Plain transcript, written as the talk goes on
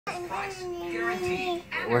price, guaranteed.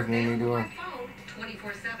 What's Nene doing?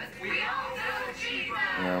 24/7.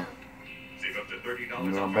 Yeah. Save up to $30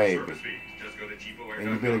 You're a off baby. service fees. Just go to cheapaware.com. And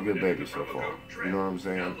you've been a good baby so far. You know what I'm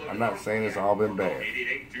saying? I'm not saying it's all been bad.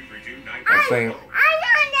 888-232-99. I'm saying,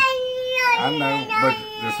 I know, but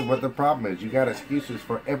this is what the problem is. You got excuses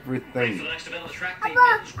for everything.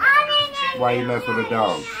 Why you mess with a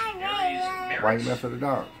dog? Why you mess with a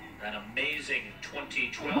dog? An amazing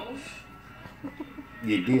 2012.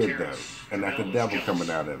 You did though, and that's the devil coming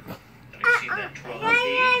out of it. Have you seen that 12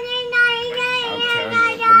 I'm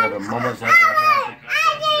telling you, whenever moments like that happen,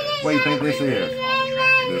 what do you think this is?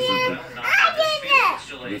 This is the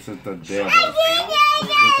devil. This is the devil.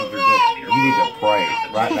 You need to pray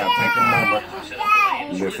right now. Take a moment.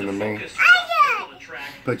 Listen to me.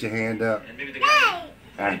 Put your hand up.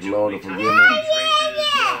 Ask the Lord to forgive me.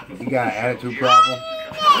 If you got an attitude problem,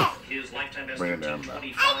 bring it down.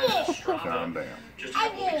 Calm down.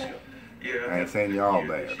 I ain't saying y'all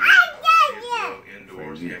bad.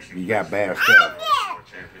 You got bad stuff.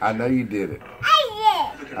 I know you did it.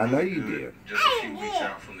 I know you did.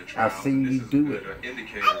 I've seen you do it.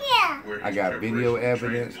 I got video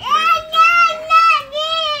evidence.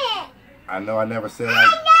 I know I never said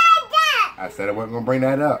I said I wasn't going to bring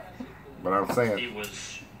that up. But I'm saying,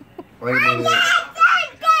 wait a minute.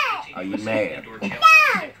 Are you mad?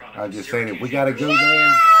 I'm just saying, if we got to go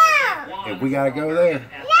there,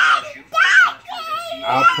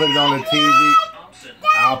 I'll put it on the TV.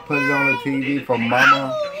 I'll put it on the TV for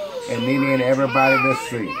Mama and Nene and everybody to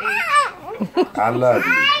see. I love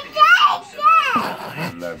you.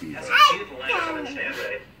 I love you.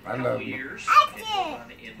 I love you.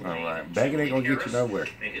 Alright. Begging ain't gonna get you nowhere.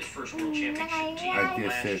 I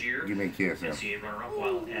just said, give me a kiss now.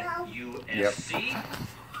 Yep.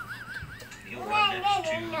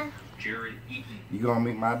 You're gonna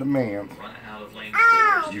meet my demands.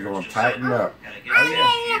 You're gonna tighten up. Oh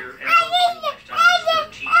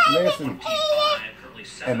yeah. Listen.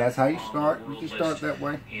 And that's how you start. You can start that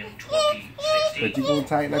way. But you're gonna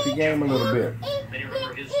tighten up your game a little bit.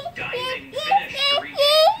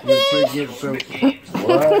 You're pretty good, so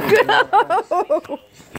what?